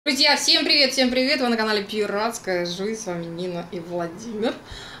Друзья, всем привет, вы на канале Пиратская Жизнь, с вами Нина и Владимир.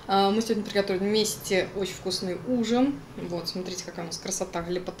 Мы сегодня приготовили вместе очень вкусный ужин. Вот, смотрите, какая у нас красота,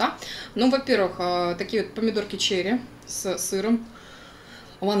 лепота. Ну, во-первых, такие вот помидорки черри с сыром.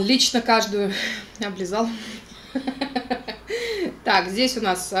 Он лично каждую облизал. Так, здесь у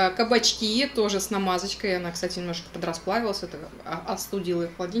нас кабачки, тоже с намазочкой. Она, кстати, немножко подрасплавилась, это остудила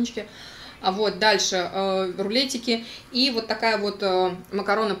их в холодильничке. А вот дальше рулетики и вот такая вот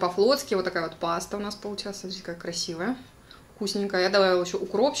макароны по-флотски, вот такая вот паста у нас получилась, смотрите, какая красивая, вкусненькая. Я добавила еще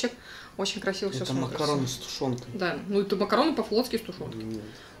укропчик, очень красиво все смотрится. Это макароны с тушенкой. Да, ну это макароны по-флотски с тушенкой. Нет.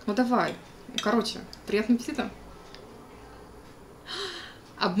 Ну давай, короче, приятного аппетита.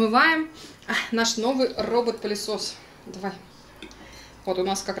 Обмываем наш новый робот-пылесос. Давай. Вот у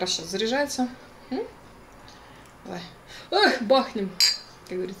нас как раз сейчас заряжается. Давай. Эх, бахнем,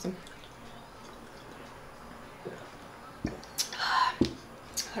 как говорится.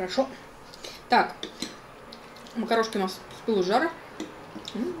 Хорошо. Так, макарошки у нас с пылу жара.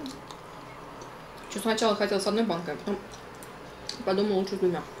 Что сначала хотела с одной банкой, а потом подумала лучше с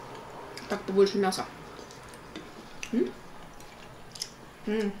двумя. Так побольше мяса.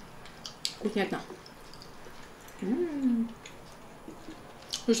 Вкуснятно.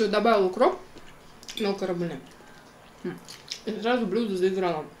 Слушай, добавила укроп мелкорубленый. И сразу блюдо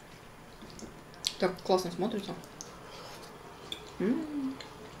заиграло. Так классно смотрится.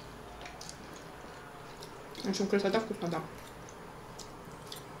 В общем, красота, вкуснота.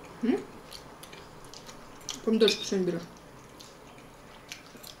 Помидорчики что не берешь?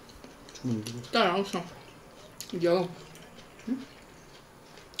 Почему не берешь? Старался. Делал.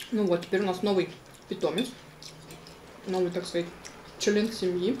 Ну вот, теперь у нас новый питомец. Новый, так сказать, член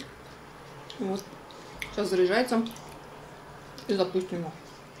семьи. Вот. Сейчас заряжается. И запустим его.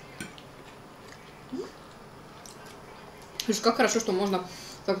 Слушай, как хорошо, что можно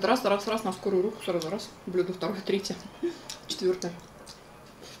как-то раз на скорую руку, сразу раз, блюдо второе, третье, четвертое.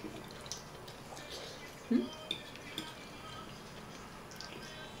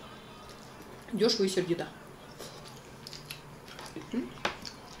 Дешево и сердито.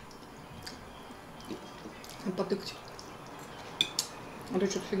 Потыкать. А то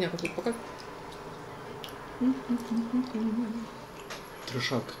что-то фигня какая-то пока.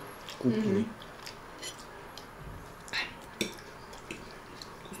 Трешак купленный.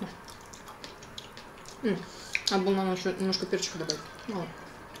 Надо было, наверное, еще немножко перчика добавить. Ну,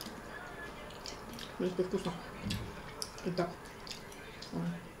 в принципе, вкусно. Итак.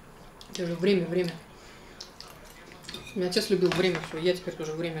 Это же время. У меня отец любил время, все. Я теперь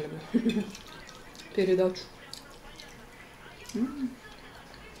тоже время люблю. Передачу. Ну,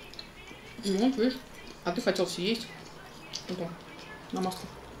 вот, видишь. А ты хотел съесть. Вот он, на масло.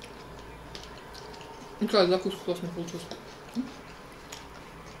 Ну, какая закуска классная получилась.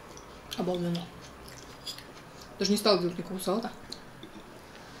 Обалденно. Даже не стала делать никакого салата.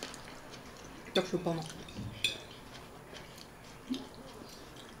 Так все полно.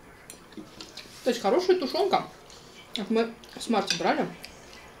 Кстати, хорошая тушенка. Как мы с Марти брали.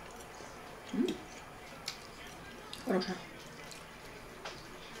 Хорошая.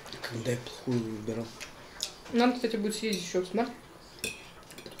 Когда я плохую выбирал. Надо, кстати, будет съездить еще в Смарт.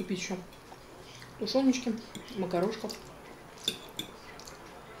 Купить еще тушеночки, макарошков.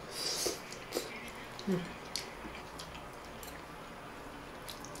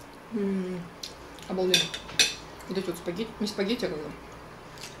 Обалденно. Вот эти вот спагетти, не спагетти, а как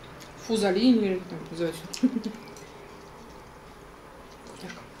фузолини, или там называется.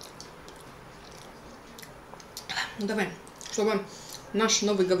 Вкусняшка. Ну давай, чтобы наш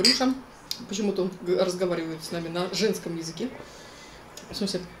новый Гаврюша, почему-то он разговаривает с нами на женском языке, в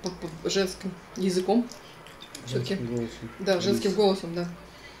смысле, женским языком. Женским голосом. Да, женским голосом, да.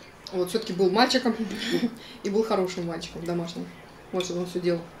 Вот, все-таки был мальчиком и был хорошим мальчиком домашним. Вот, что он все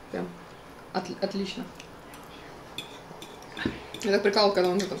делал. Прям отлично. Я так прикалывал, когда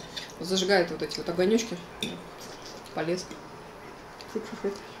он это, зажигает вот эти вот огонечки. Полез.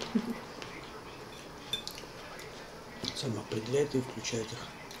 Шук-шук-шук. Сам определяет и включает их.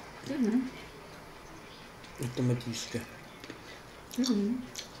 Автоматически.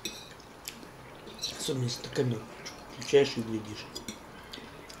 Особенно если ты камеру включаешь и глядишь.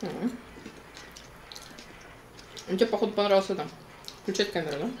 Тебе, походу, понравилось это. Включать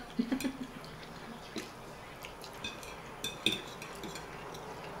камеру, да?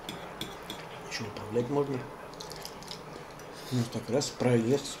 Еще управлять можно. Ну так раз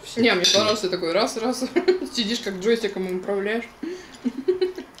проезд. Не, мне понравился такой раз. Сидишь как джойстиком и управляешь.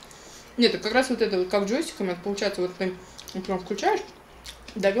 Нет, как раз вот это вот как джойстиком, это получается, вот ты, например, включаешь,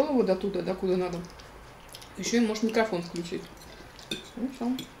 довел его до туда, докуда надо. Еще и можешь микрофон включить. Ну все.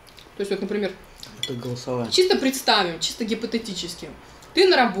 То есть, вот, например, это голосование. Чисто представим, чисто гипотетически. Ты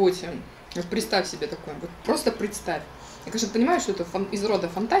на работе. Вот представь себе такое. Вот просто представь. Я, конечно, понимаю, что это из рода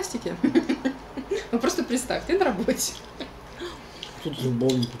фантастики. Но просто представь, ты на работе. Тут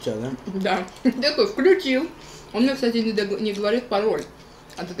любовник у тебя, да? Да. Ты такой включил. Он мне, кстати, не говорит пароль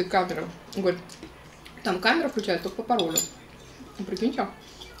от этой камеры. Он говорит, там камера включает только по паролю. Прикиньте. Я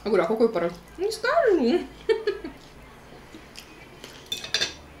говорю, а какой пароль? Не скажу.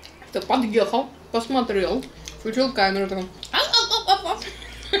 Ты подъехал, посмотрел, включил камеру, такой.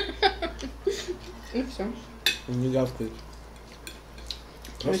 И все. Он не гавкает.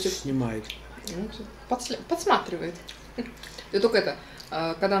 Просто снимает. Подсматривает. Ты только это,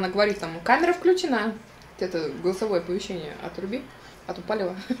 когда она говорит, там, камера включена, это голосовое оповещение отруби, а то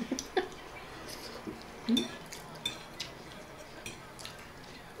палево.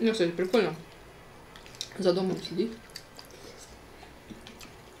 Ну, кстати, прикольно. За домом сидит.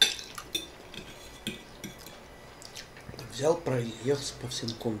 Взял, проехался по всем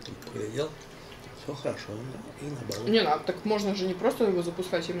комнатам, поглядел. Все хорошо, да? И на балу. Не, ну, так можно же не просто его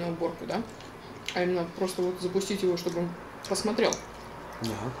запускать именно уборку, да? А именно просто вот запустить его, чтобы он посмотрел.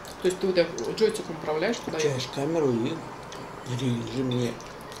 Да. То есть ты вот джойстиком управляешь туда. Включаешь камеру и режим не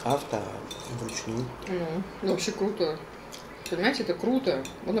авто, а вручную. Ну, вообще круто. Понимаете, это круто.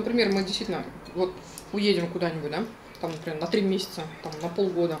 Вот, например, мы действительно вот уедем куда-нибудь, да? Там, например, на 3 месяца, там, на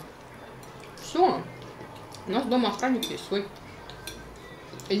полгода. Все. У нас дома охранник есть свой.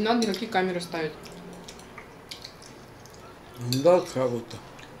 И не надо никакие камеры ставить. Да, кого-то.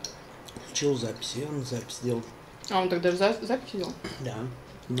 Включил записи, он запись делал. А он тогда запись делал? Да.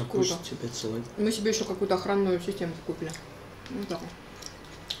 На курсе тебе целый. Мы себе еще какую-то охранную систему купили. Вот так вот.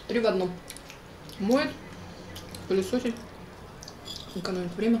 3 в одном. Моет, пылесосит,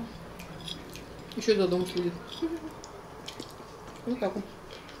 экономит время. Еще и за дом следит. Вот так вот.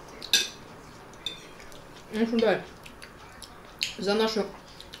 Ну что, давай. За наши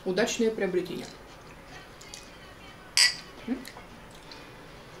удачные приобретения.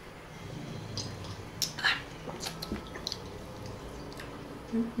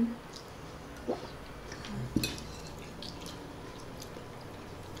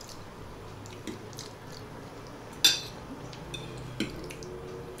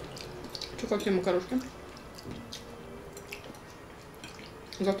 Что, как тебе макарошки?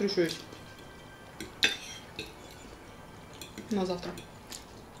 Завтра еще есть. На завтра.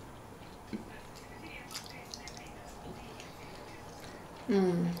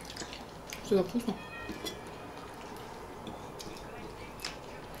 Всегда вкусно.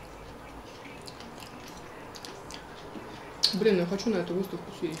 Блин, я хочу на эту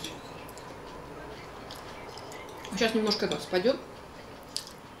выставку съездить. Сейчас немножко это спадет.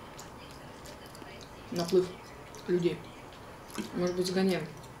 Наплыв людей. Может быть, сгоняем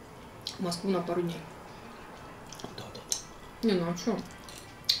в Москву на пару дней. Да. Не, ну а что?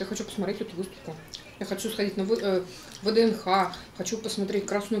 Я хочу посмотреть эту выставку. Я хочу сходить на ВДНХ. Хочу посмотреть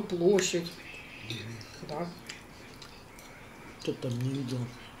Красную площадь. Да. Кто там не видел?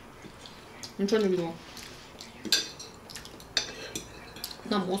 Ничего не видела.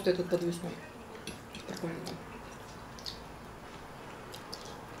 На мост этот подвесной. Прикольно там.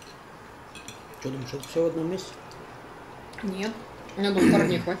 Что думаешь, это все в одном месте? Нет. У меня дома пару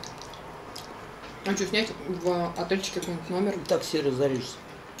дней хватит. А что, снять в отельчике какой-нибудь номер? Такси разоришься.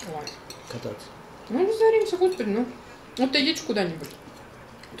 Ой. Кататься. Ну, разоримся, господи, ну. Вот ты едешь куда-нибудь,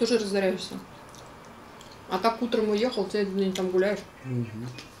 тоже разоряешься. А так утром уехал, целый день там гуляешь. Угу.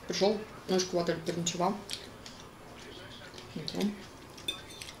 Пришел, ножку в отель переночевал.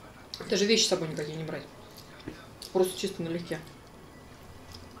 Даже вещи с собой никакие не брать. Просто чисто налегке.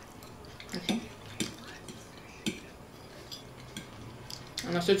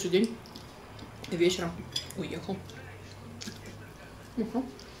 А на следующий день вечером уехал. Мне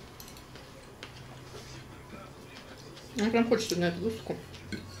прям хочется на эту выставку.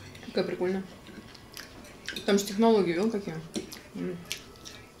 Какая прикольная. Там же технологии, вон какие. Он,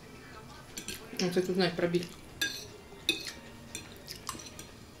 кстати, узнать пробить.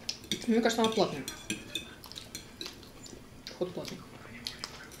 Мне кажется, она платная. Вход платный.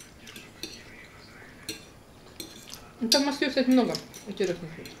 Ну, там в Москве, кстати, много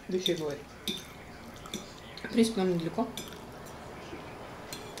интересных вещей бывает. В принципе, нам недалеко.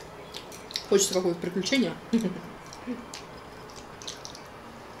 Хочется какое-то приключение.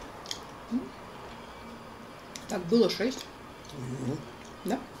 Так, было 6.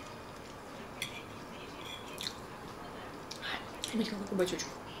 Да? Смотрите, какой кабачочек.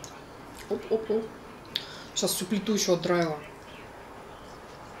 Оп-оп-оп. Сейчас всю плиту еще отдраила.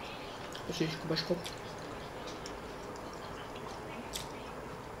 Посмотрите, кабачков.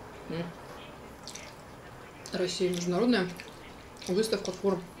 Россия международная выставка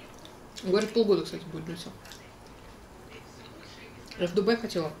форум. Говорит, полгода, кстати, будет длиться. Я в Дубае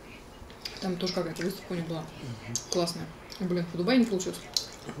хотела. Там тоже какая-то выставка у них была. Классная. Блин, в Дубае не получилось.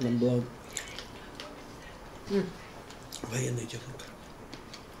 Там была военная техника.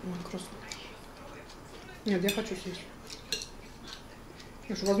 Ой, классно. Нет, я хочу съесть.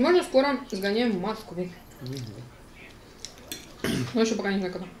 Ну что, возможно, скоро сгоняем в Москву. Но еще пока не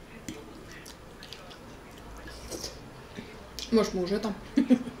знаю, когда. Может, мы уже там.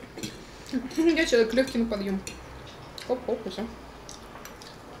 Я человек легкий на подъем. Хоп-хоп, и все.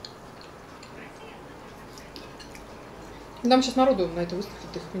 Там сейчас народу на этой выставке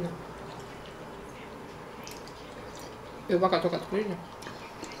до хрена. И пока только открыли.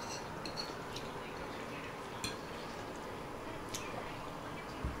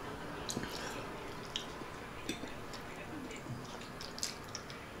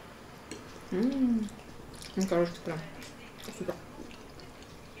 Ну, короче, прям супер.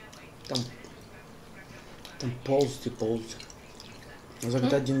 Там ползать. За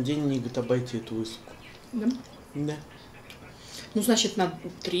один день не говорит обойти эту выставку. Да? Да. Ну, значит, на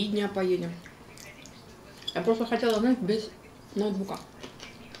 3 дня поедем. Я просто хотела, знаешь, без ноутбука.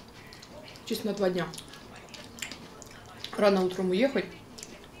 Чисто на 2 дня. Рано утром уехать,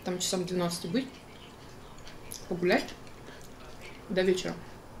 там часам 12 быть, погулять до вечера.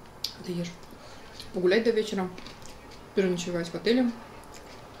 Ты ешь. Погулять до вечера, переночевать в отеле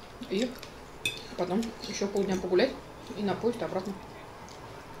и потом еще полдня погулять и на поезд обратно.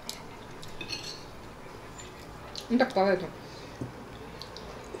 Ну так поэтому.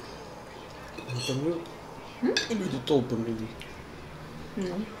 Люди толпами идут.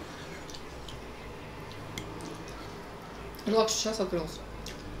 Ну. Влог сейчас открылся.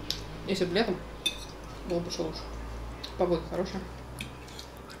 Если бы летом было бы что лучше. Погода хорошая.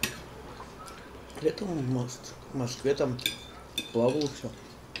 Летом в Москве там плавало все.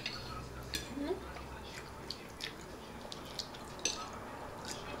 Ну.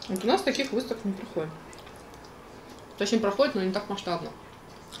 Вот у нас таких выставок не проходит. Точнее проходит, но не так масштабно.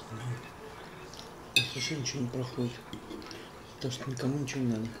 У нас вообще ничего не проходит. Потому что никому ничего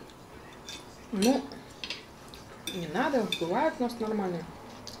не надо. Ну, не надо, бывает у нас нормальные.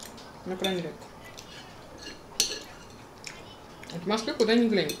 Но крайне редко. Вот в Москве куда ни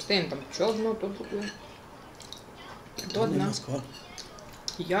глянь, постоянно там что одно, то другое. То одна. Москва.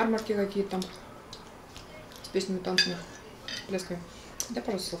 Ярмарки какие-то там. С песнями, танцами, плясками. Да,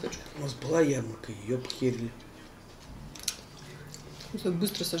 пожалуйста, салфеточку. У нас была ярмарка, ее похерили.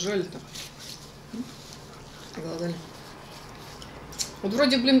 Быстро сожрали-то. Голодали. Вот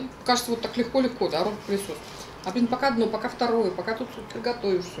вроде, блин, кажется, вот так легко-легко, да, робот пылесос. А, блин, пока одно, пока второе, пока тут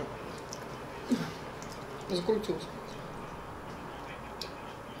приготовишь все. Закрутилось.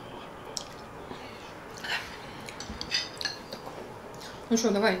 Ну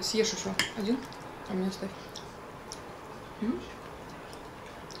что, давай, съешь еще один, а мне оставь.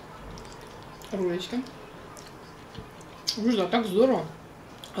 Рулечки. Ну да, так здорово.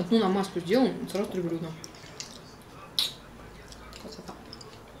 Одну намазку сделаем, сразу 3 блюда. Красота.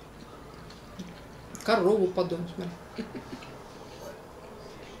 Корову подон, смотри.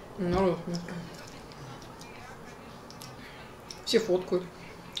 Народ, все фоткают,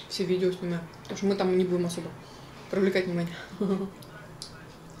 все видео снимаем. Потому что мы там не будем особо привлекать внимание.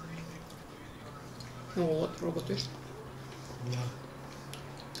 Ну вот, работаешь. Да.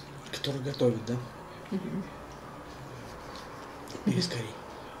 Который готовит, да? Или скорее.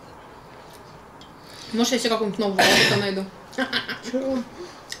 Может, я себе какого-нибудь нового робота найду. Чего?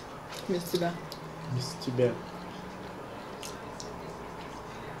 Вместо тебя. Вместо тебя.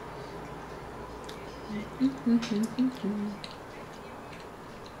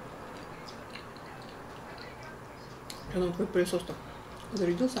 Ну, твой пылесос-то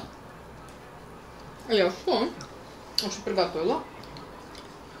зарядился. А я что? Я что приготовила.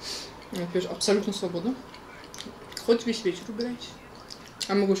 Я теперь абсолютно свободно. Хоть весь вечер убирайтесь.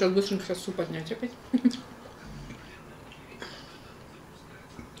 А могу сейчас быстренько сейчас суп поднять опять.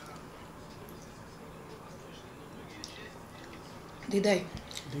 Доедай.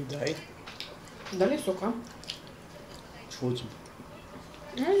 Доедай. Дали сока. Чего тебе?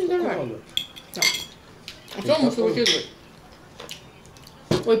 Ну, не давай. Да. А что мы выкидывать?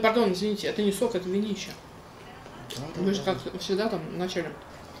 Ой, пардон, извините, это не сок, это винище. Вы же, как всегда, там вначале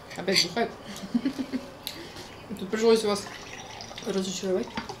опять бухает. Тут пришлось вас разочаровать.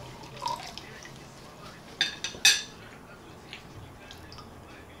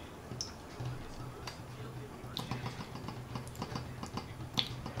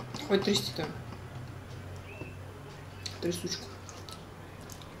 Хоть трясти-то. Трясучка.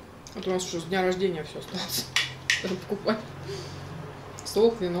 А то у нас еще с дня рождения все осталось. Надо покупать.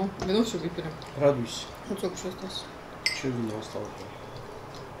 Сок, вино. Вино все выпили. Радуйся. Вот сок еще остался. Че вино осталось?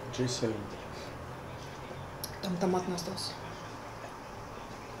 J7. Там томатный остался.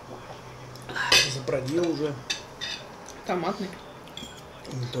 Забродил уже. Томатный.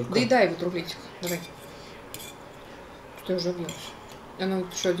 Не только. Да и дай вот рулетик. Давай. Что я уже объелась. Она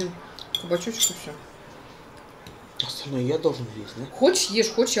вот еще один кабачочек и все. Остальное я должен есть, да? Хочешь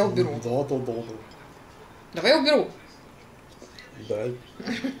ешь, хочешь я уберу. Да. Давай я уберу. Дай.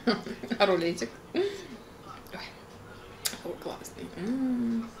 А рулетик? Ой, классный.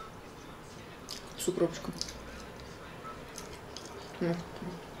 С укропчиком.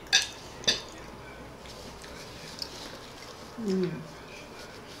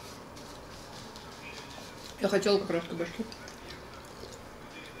 Я хотела как раз кабачки.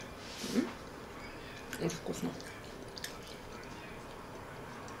 Очень вкусно.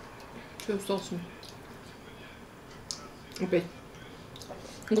 Все, остался. Опять.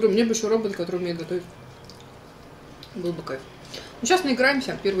 Говорю, мне бы еще робот, который умеет готовить. Был бы кайф. Ну, сейчас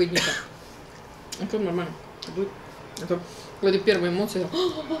наиграемся первые дни-то. А то нормально будет. А то какие первые эмоции.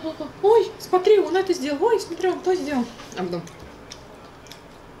 Ой, смотри, он это сделал. Ой, смотри, он то сделал. А потом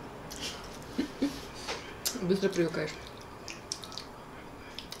быстро привыкаешь.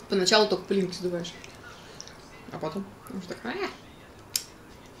 Поначалу только пылинки сдуваешь. А потом уж так.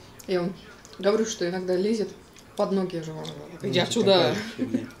 И он говорю, что иногда лезет под ноги, я же вам говорю. Иди отсюда.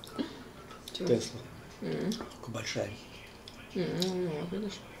 Тесла. Только большая. Вот,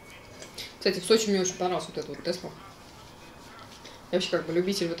 видишь. Кстати, в Сочи мне очень понравился вот этот вот Тесла. Я вообще как бы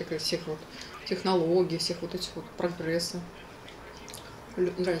любитель вот таких всех вот технологий, всех вот этих вот прогресса.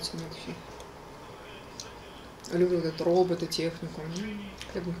 Нравится мне это все. Люблю вот этот роботы, технику.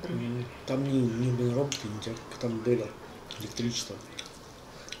 Там не были роботы, там было электричество.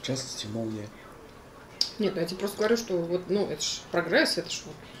 В частности, молния. Нет, я тебе просто говорю, что вот, ну, это ж прогресс, это ж,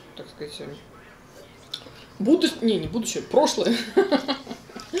 вот, так сказать, будущее, не будущее, прошлое.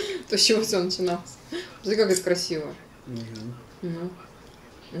 То, с чего все начиналось. Смотри, как это красиво. Ну,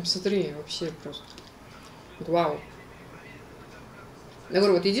 смотри, вообще просто. Вау. Я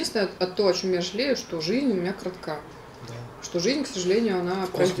говорю, вот единственное, то, о чем я жалею, что жизнь у меня коротка. Да. Что жизнь, к сожалению, она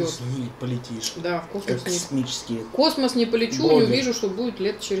пройдет. В космос не полетишь. Да, в космос не... Космические. В космос не полечу, годы. не увижу, что будет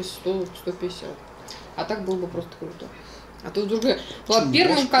лет через 100-150. А так было бы просто круто. А то другое. Была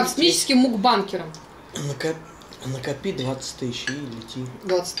первым космическим мукбанкером. Накопи 20 тысяч и лети.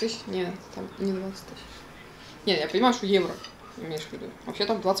 20 тысяч? Нет, там не 20 тысяч. Нет, я понимаю, что евро имеешь в виду. Вообще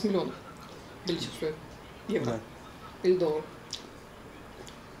там 20 миллионов. Билетик стоит. Евро. Да. Или доллар.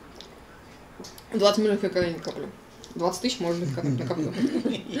 20 миллионов я когда не коплю. 20 тысяч, может быть, когда накоплю.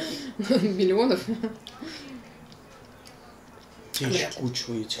 Миллионов. Еще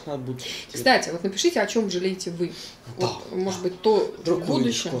кучу этих надо будет. Кстати, вот напишите, о чем жалеете вы. Да, вот, может быть, то вдруг в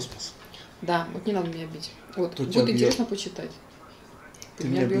будущем. Космос. Да, вот не надо меня бить. Вот, Кто будет интересно почитать. Ты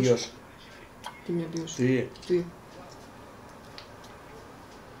меня бьешь. Ты меня бьешь. Ты.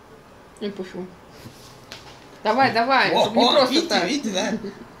 Ну, пофигу. Давай, чтобы не просто так. Видите, да?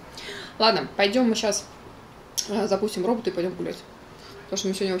 Ладно, пойдем мы сейчас запустим робота и пойдем гулять. Потому что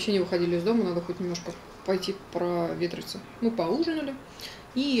мы сегодня вообще не выходили из дома, надо хоть немножко пойти проветриться. Мы поужинали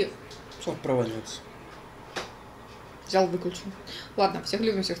и все. Проваливаться. Взял, выключил. Ладно, всех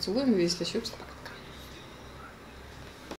любим, всех целуем, весь чипсы.